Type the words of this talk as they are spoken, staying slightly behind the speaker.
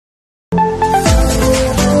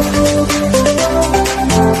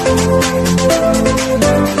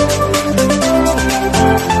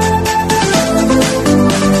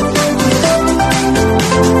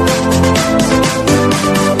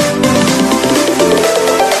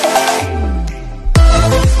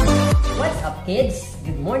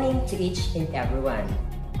morning to each and everyone.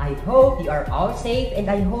 I hope you are all safe and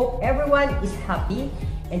I hope everyone is happy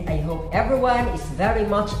and I hope everyone is very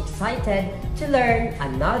much excited to learn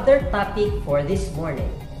another topic for this morning.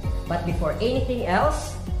 But before anything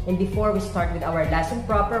else, and before we start with our lesson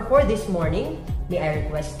proper for this morning, may I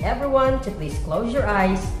request everyone to please close your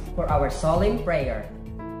eyes for our solemn prayer.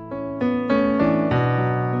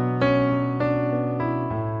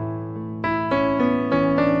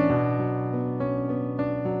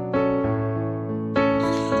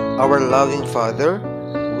 Our loving Father,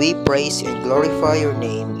 we praise and glorify your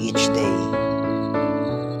name each day.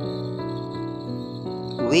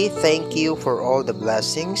 We thank you for all the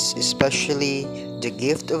blessings, especially the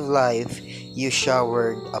gift of life you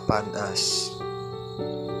showered upon us.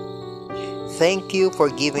 Thank you for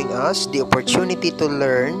giving us the opportunity to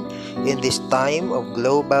learn in this time of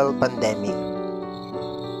global pandemic.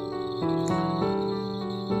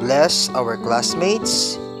 Bless our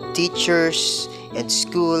classmates, teachers, and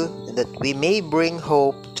school that we may bring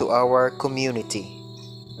hope to our community.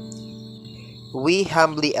 We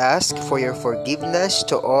humbly ask for your forgiveness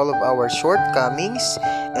to all of our shortcomings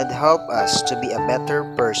and help us to be a better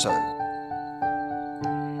person.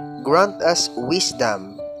 Grant us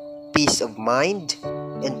wisdom, peace of mind,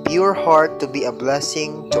 and pure heart to be a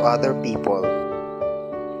blessing to other people.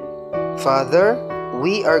 Father,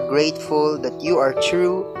 we are grateful that you are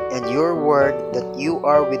true and your word that you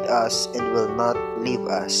are with us and will not leave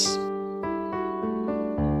us.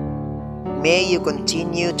 May you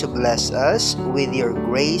continue to bless us with your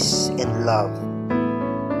grace and love.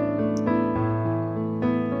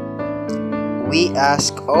 We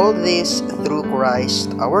ask all this through Christ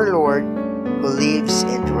our Lord, who lives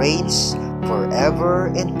and reigns forever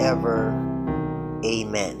and ever.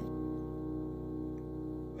 Amen.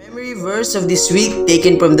 Memory verse of this week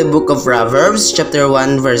taken from the book of Proverbs chapter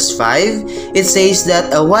 1 verse 5. It says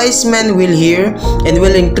that a wise man will hear and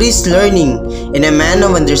will increase learning, and a man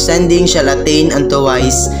of understanding shall attain unto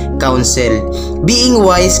wise counsel. Being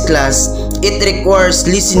wise, class, it requires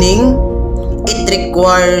listening, it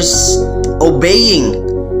requires obeying,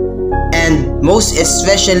 and most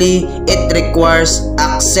especially it requires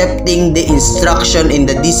accepting the instruction in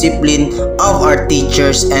the discipline of our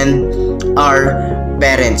teachers and our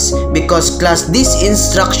parents, because class, this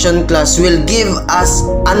instruction class will give us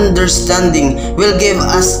understanding, will give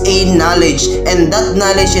us a knowledge, and that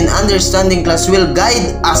knowledge and understanding class will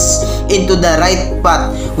guide us into the right path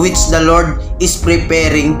which the Lord is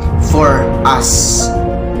preparing for us.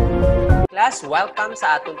 Class, welcome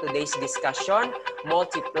sa atong today's discussion,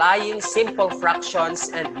 multiplying simple fractions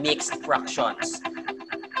and mixed fractions.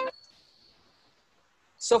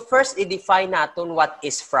 So first, i-define natin what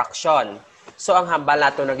is fraction. So ang hambal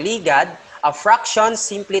nato nagligad, a fraction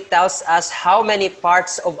simply tells us how many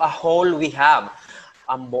parts of a whole we have.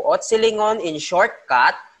 Ang buot silingon in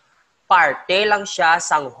shortcut, parte lang siya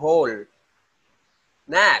sang whole.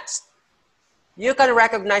 Next, you can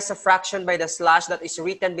recognize a fraction by the slash that is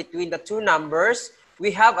written between the two numbers.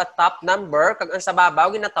 We have a top number, kag ang sa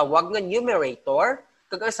babaw ginatawag nga numerator,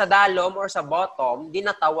 kag ang sa dalom or sa bottom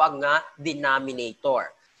ginatawag nga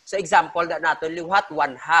denominator. So example that nato liwat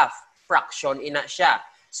 1/2. Fraction ina siya.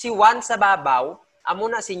 Si 1 sa babaw,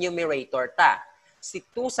 amo na si numerator ta. Si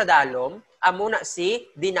 2 sa dalom, amo na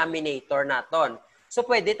si denominator naton. So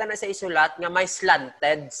pwede ta na sa isulat nga may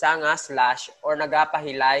slanted sa nga slash or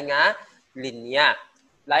nagapahilay nga linya.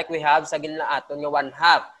 Like we have sa ginla aton nga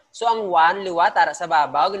 1/2. So ang 1 liwat ara sa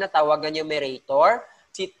babaw ginatawag nga numerator,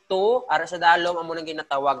 si 2 ara sa dalom amo nang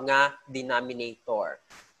ginatawag nga denominator.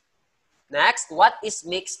 Next, what is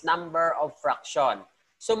mixed number of fraction?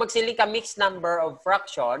 So magsiling ka mixed number of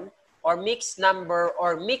fraction or mixed number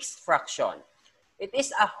or mixed fraction. It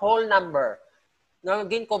is a whole number nga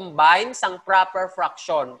gin-combine sang proper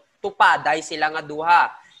fraction. Tupaday sila nga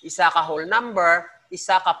duha. Isa ka whole number,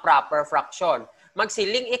 isa ka proper fraction.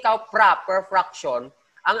 Magsiling ikaw proper fraction,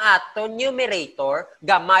 ang ato numerator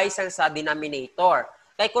gamay sang sa denominator.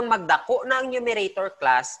 Kay kung magdako na ang numerator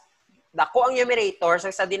class, dako ang numerator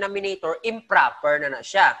sang sa denominator, improper na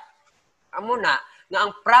siya. Amo na nga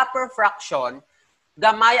ang proper fraction,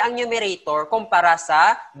 gamay ang numerator kumpara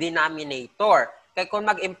sa denominator. Kaya kung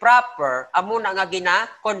mag-improper, amo na nga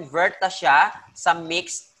gina-convert ta siya sa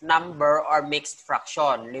mixed number or mixed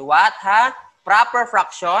fraction. Liwat ha, proper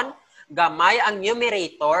fraction, gamay ang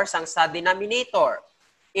numerator sang sa denominator.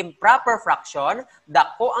 Improper fraction,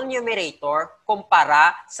 dako ang numerator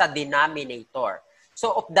kumpara sa denominator.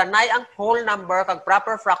 So, of danay ang whole number kag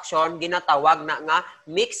proper fraction, ginatawag na nga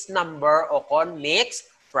mixed number o kon mixed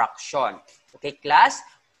fraction. Okay, class?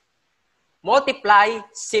 Multiply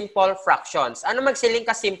simple fractions. Ano magsiling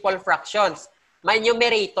ka simple fractions? May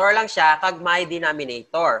numerator lang siya kag may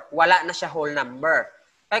denominator. Wala na siya whole number.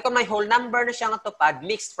 Kaya kung may whole number na siya nga tupad,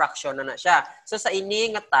 mixed fraction na siya. So sa ini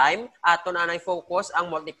nga time, ato na focus ang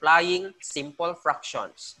multiplying simple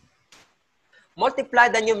fractions. Multiply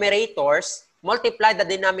the numerators, multiply the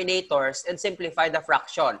denominators, and simplify the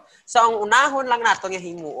fraction. So ang unahon lang nato nga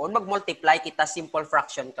himuon, mag-multiply kita simple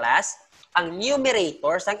fraction class. Ang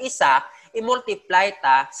numerators ang isa, i-multiply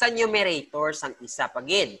ta sa numerators ang isa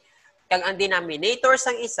pagid. Kag ang denominators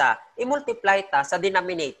ang isa, i-multiply ta sa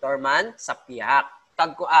denominator man sa piyak.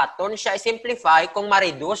 Kag aton siya i-simplify kung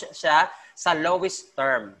ma-reduce siya sa lowest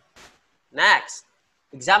term. Next.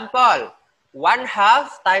 Example. 1/2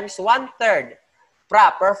 times 1/3.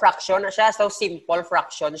 Proper fraction na siya, so simple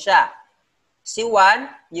fraction siya. Si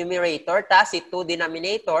 1, numerator, ta si 2,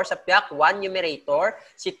 denominator, sa piyak, 1 numerator,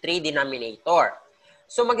 si 3, denominator.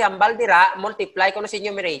 So maghambal dira, multiply ko na si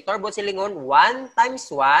numerator, but silingon, 1 times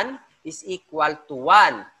 1 is equal to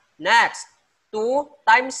 1. Next, 2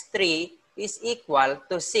 times 3 is equal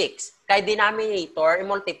to 6. Kay denominator,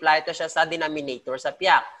 i-multiply to siya sa denominator sa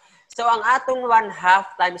piyak. So ang atong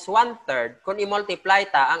 1/2 times 1/3, kung i-multiply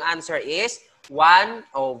ta, ang answer is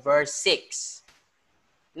 1/6.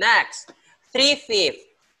 Next, 3/5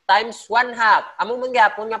 times 1/2. Among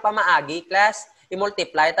mangyapon nga pamaagi, class,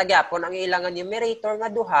 i-multiply tagyapon ang ilang nga numerator nga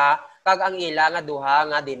duha, kag ang ilang nga duha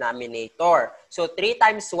nga denominator. So 3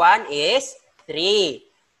 times 1 is 3.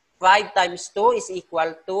 5 times 2 is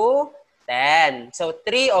equal to 10. So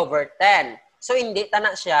 3/10. So hindi ta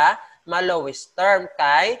na siya ma-lowest term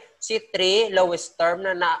kay si 3, lowest term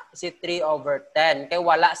na si 3/10. Kay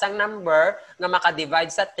wala sang number nga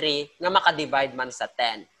makadivide sa 3 nga makadivide man sa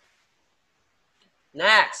 10.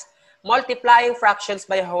 Next, multiplying fractions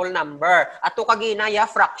by whole number. Ato kaginaya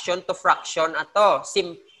fraction to fraction ato.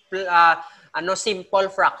 Simple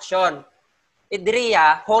fraction.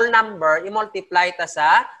 Idriya whole number i-multiply ta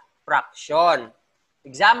sa fraction.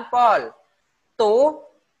 Example, 2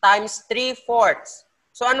 times 3/4.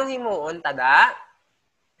 So anong himuon tada?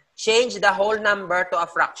 Change the whole number to a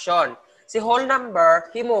fraction. Si whole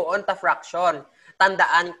number, himuon ta fraction.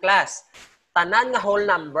 Tandaan, class. Tanan nga whole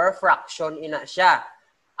number, fraction ina siya.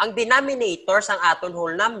 Ang denominator sang aton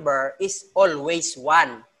whole number is always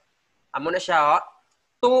 1. Amo na siya,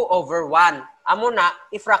 2/1. Amo na,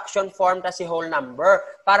 i-fraction form ta si whole number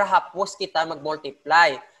para hapos kita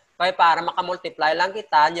mag-multiply. Kaya para makamultiply lang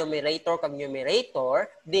kita, numerator kag numerator,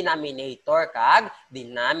 denominator kag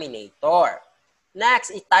denominator.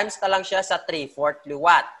 Next, i-times ka lang siya sa 3/4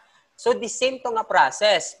 liwat. So, the same to nga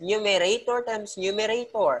process. Numerator times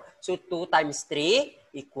numerator. So, 2 times 3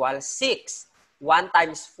 equals 6. 1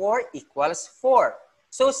 times 4 equals 4.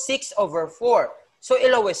 So, 6/4. So,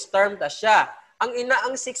 ilowest term ta siya. Ang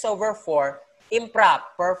inaang 6/4,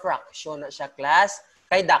 improper fraction na siya, class.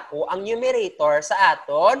 Kay dako ang numerator sa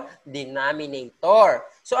aton denominator.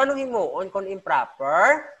 So, anong himuon kung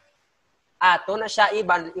improper? Ato na siya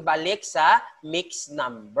ibalik sa mixed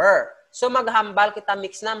number. So, maghambal kita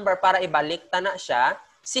mixed number para ibalik ta na siya.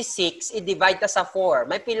 Si 6, i-divide ta sa 4.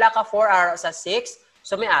 May pila ka 4 ara sa 6.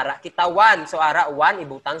 So, may ara kita 1. So, ara 1,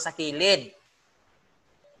 ibutang sa kilid.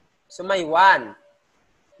 So, may 1.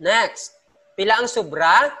 Next, pila ang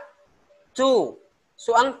sobra? 2.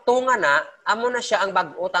 So, ang 2 nga na, amo na siya ang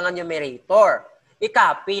bag-utang nga numerator.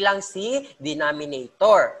 I-copy lang si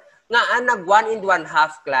denominator. Nga ang nag 1 and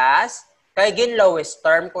 1/2 class, kay gin lowest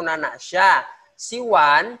term ko na siya. Si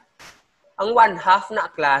 1, ang 1/2 na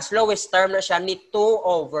class, lowest term na siya ni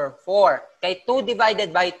 2/4. Kay 2 divided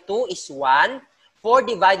by 2 is 1. 4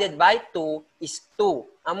 divided by 2 is 2.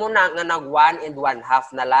 Amo na nga nag 1 and 1/2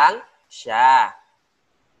 na lang siya.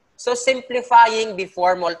 So, simplifying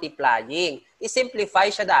before multiplying.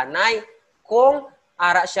 I-simplify siya danay kung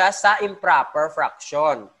ara siya sa improper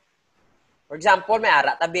fraction. For example, may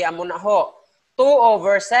ara tabi amo na ho.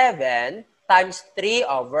 2/7 times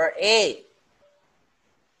 3/8.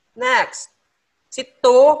 Next, si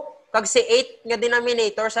 2 kag si 8 nga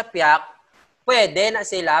denominator sa piyak, pwede na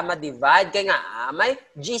sila ma-divide kay nga may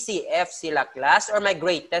GCF sila, class, or may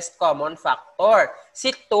greatest common factor.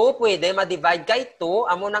 Si 2 pwede ma-divide kay 2,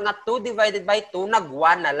 amo na nga 2 divided by 2 nag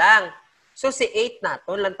 1 na lang. So si 8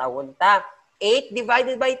 naton lang tawon ta. 8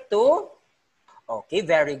 divided by 2? Okay,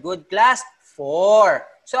 very good, class. 4.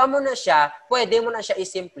 So amo na siya, pwede mo na siya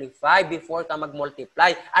i-simplify before ka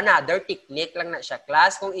mag-multiply. Another technique lang na siya,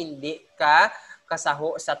 class, kung hindi ka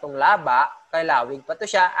kasaho sa tong laba, kay lawig pa to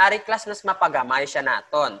siya, ari class mas mapagamay siya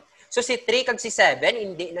naton. So si 3 kag si 7,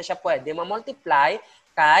 hindi na siya pwede ma-multiply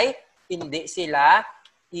kay hindi sila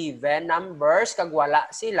even numbers kag wala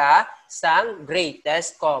sila sang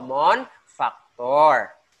greatest common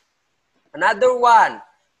factor. Another one.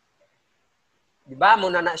 Di ba?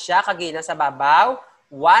 Muna na siya kagina sa babaw.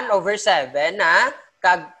 1/7 na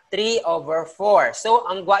kag 3/4. So,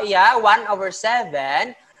 ang guaya,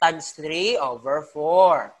 1/7 times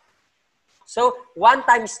 3/4. So, 1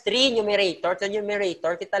 times 3 numerator to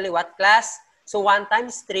numerator, kita liwat class. So, 1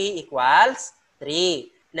 times 3 equals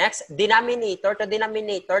 3. Next, denominator to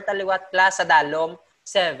denominator, taliwat class sa dalom.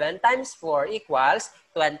 7 times 4 equals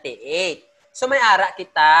 28. So, may ara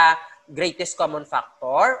kita greatest common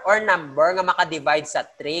factor or number nga makadivide sa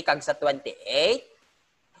 3 kag sa 28.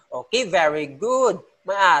 Okay, very good.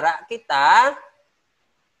 May ara kita.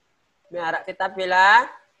 May ara kita pila?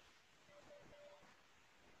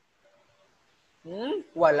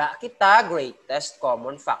 Wala kita greatest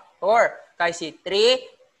common factor. Kay si 3,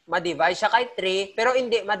 ma-divide siya kay 3, pero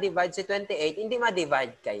hindi ma-divide si 28, hindi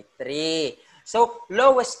ma-divide kay 3. So,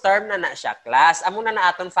 lowest term na siya, class. Amo na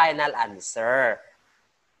aton final answer.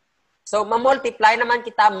 So, ma-multiply naman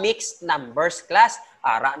kita mixed numbers, class.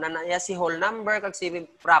 Ara na niya si whole number, kag si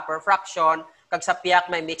proper fraction, kag sa piyak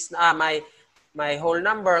may mixed, may whole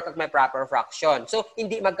number, kag may proper fraction. So,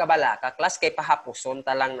 hindi magkabala ka, class, kay pahapuson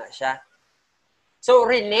talang na siya. So,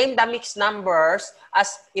 rename the mixed numbers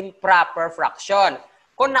as improper fraction.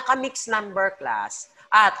 Kung naka-mixed number class,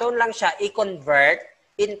 aton lang siya i-convert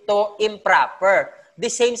into improper. The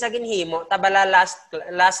same sa ginhimo, tabala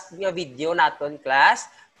last video naton class,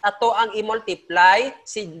 ato ang i-multiply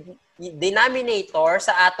si denominator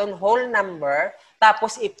sa aton whole number,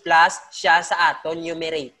 tapos i-plus siya sa aton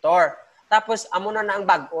numerator. Tapos, amo na ang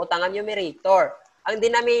bag-o, tangan numerator. Ang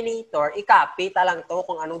denominator, i-copy talang to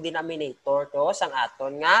kung anong denominator to sang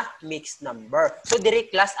aton nga mixed number. So, diri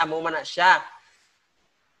class, amo man na siya.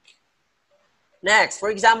 Next,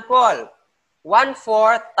 for example,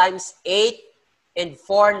 1/4 times 8 and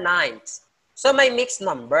 4/9. So, may mixed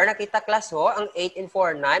number. Nakita class ho, ang 8 and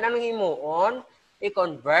 4/9. Anong himuon?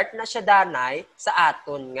 I-convert na siya danay sa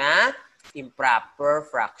aton nga improper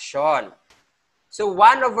fraction. So,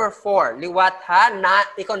 1/4. Liwat ha, na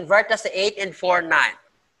i-convert na sa 8 and 4/9.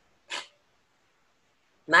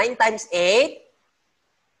 9 times 8.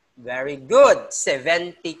 Very good.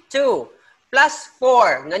 72. Plus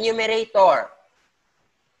 4 nga numerator.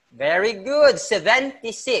 Very good.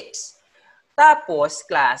 76. Tapos,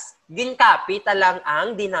 class, gincopy talang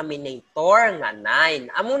ang denominator nga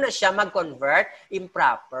 9. Amo na siya mag-convert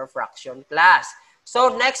improper fraction class.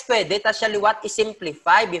 So, next pwede ta siya liwat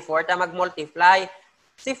i-simplify before ta mag-multiply.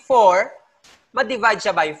 Si 4, ma-divide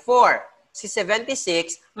siya by 4. Si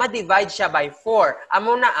 76, ma-divide siya by 4.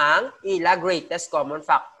 Amo na ang ila greatest common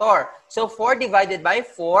factor. So, 4 divided by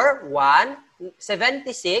 4, 1.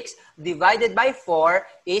 76 divided by 4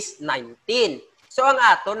 is 19. So, ang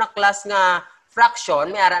ato na class nga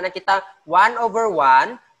fraction, may ara na kita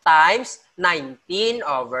 1/1 times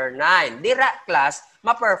 19/9. Dira class,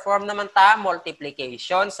 ma-perform naman ta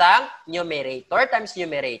multiplication sa numerator times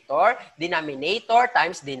numerator, denominator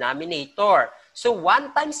times denominator. So,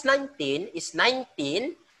 1 times 19 is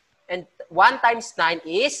 19 and 1 times 9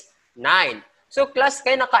 is 9. So, class,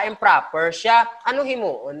 kay naka-improper siya, anong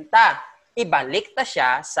himuon ta? Ibalik ta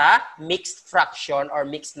siya sa mixed fraction or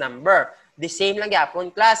mixed number. The same lang yapon,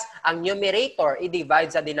 class, ang numerator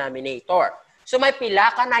i-divide sa denominator. So, may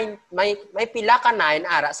pila ka 9, may pila ka 9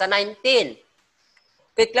 ara sa 19.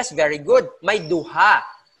 Okay, class, very good. May duha.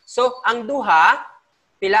 So, ang duha,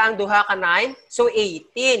 pila ang duha ka 9? So,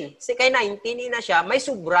 18. Si kay 19 na siya, may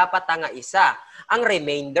sobra pa ta nga isa. Ang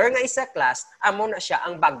remainder nga isa, class, amo na siya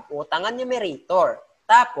ang bag-o tangan numerator.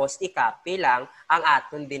 Tapos, i-copy lang ang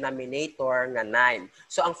aton denominator nga 9.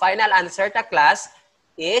 So, ang final answer ta, class,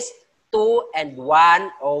 is 2 and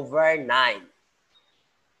 1/9.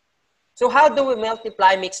 So, how do we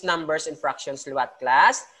multiply mixed numbers and fractions, liwat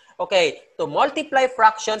class? Okay, to multiply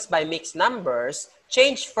fractions by mixed numbers,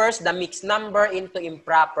 change first the mixed number into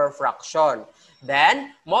improper fraction.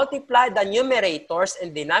 Then, multiply the numerators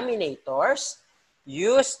and denominators.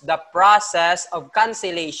 Use the process of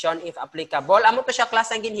cancellation if applicable. Amo to siya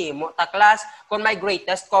class ang ginhimo. Ta class, kung may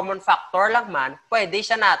greatest common factor lang man, pwede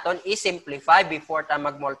siya naton i-simplify before ta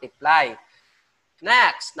mag-multiply.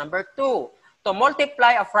 Next, number 2. To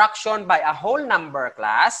multiply a fraction by a whole number,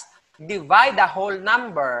 class, divide the whole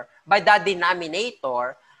number by the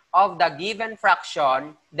denominator of the given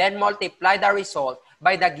fraction, then multiply the result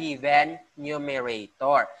by the given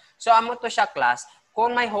numerator. So, amo to siya, class,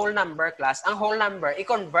 kung may whole number, class, ang whole number,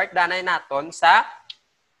 i-convert danay naton sa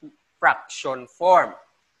fraction form.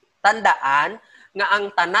 Tandaan nga ang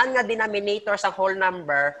tanan nga denominator sa whole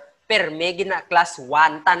number, perme gina class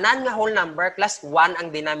 1. Tanan nga whole number, class 1 ang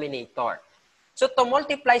denominator. So, to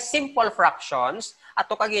multiply simple fractions,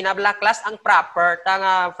 ato kaginabla class ang proper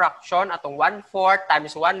tanga fraction atong 1/4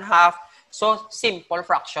 times 1/2 So, simple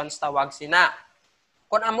fractions tawag sina.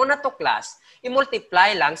 Kung amo na to class,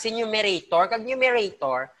 i-multiply lang si numerator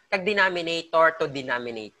kag denominator to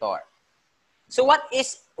denominator. So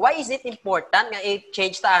why is it important nga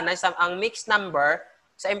i-change ta anay ang mixed number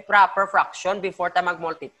sa improper fraction before ta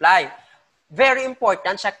mag-multiply? Very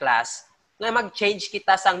important siya class nga mag-change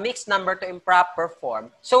kita sa mixed number to improper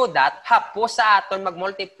form so that hapos sa aton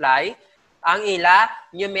mag-multiply ang ila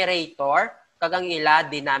numerator kag ang ila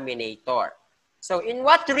denominator. So in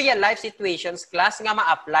what real life situations class nga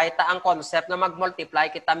ma-apply ta ang concept nga mag-multiply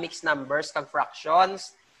kita mixed numbers kag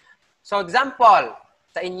fractions? So example,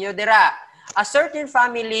 sa inyo dira, a certain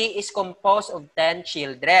family is composed of 10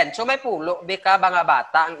 children. So may pulo bika mga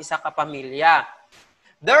bata ang isa ka pamilya.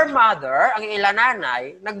 Their mother, ang ila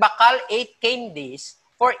nanay, nagbakal 8 candies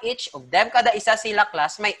for each of them. Kada isa sila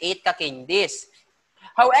class may 8 ka candies.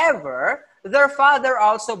 However, their father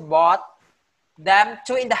also bought them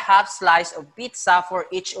 2.5 slices of pizza for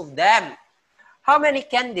each of them. How many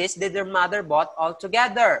candies did their mother bought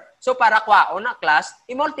altogether? So para kwaon na class,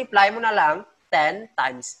 i-multiply mo na lang 10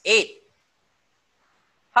 times 8.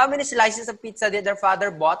 How many slices of pizza did their father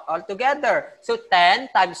bought altogether? So 10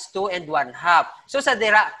 times 2 and 1/2. So sa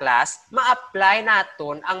dira class, ma-apply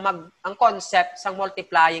naton ang concept sang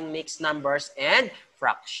multiplying mixed numbers and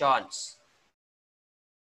fractions.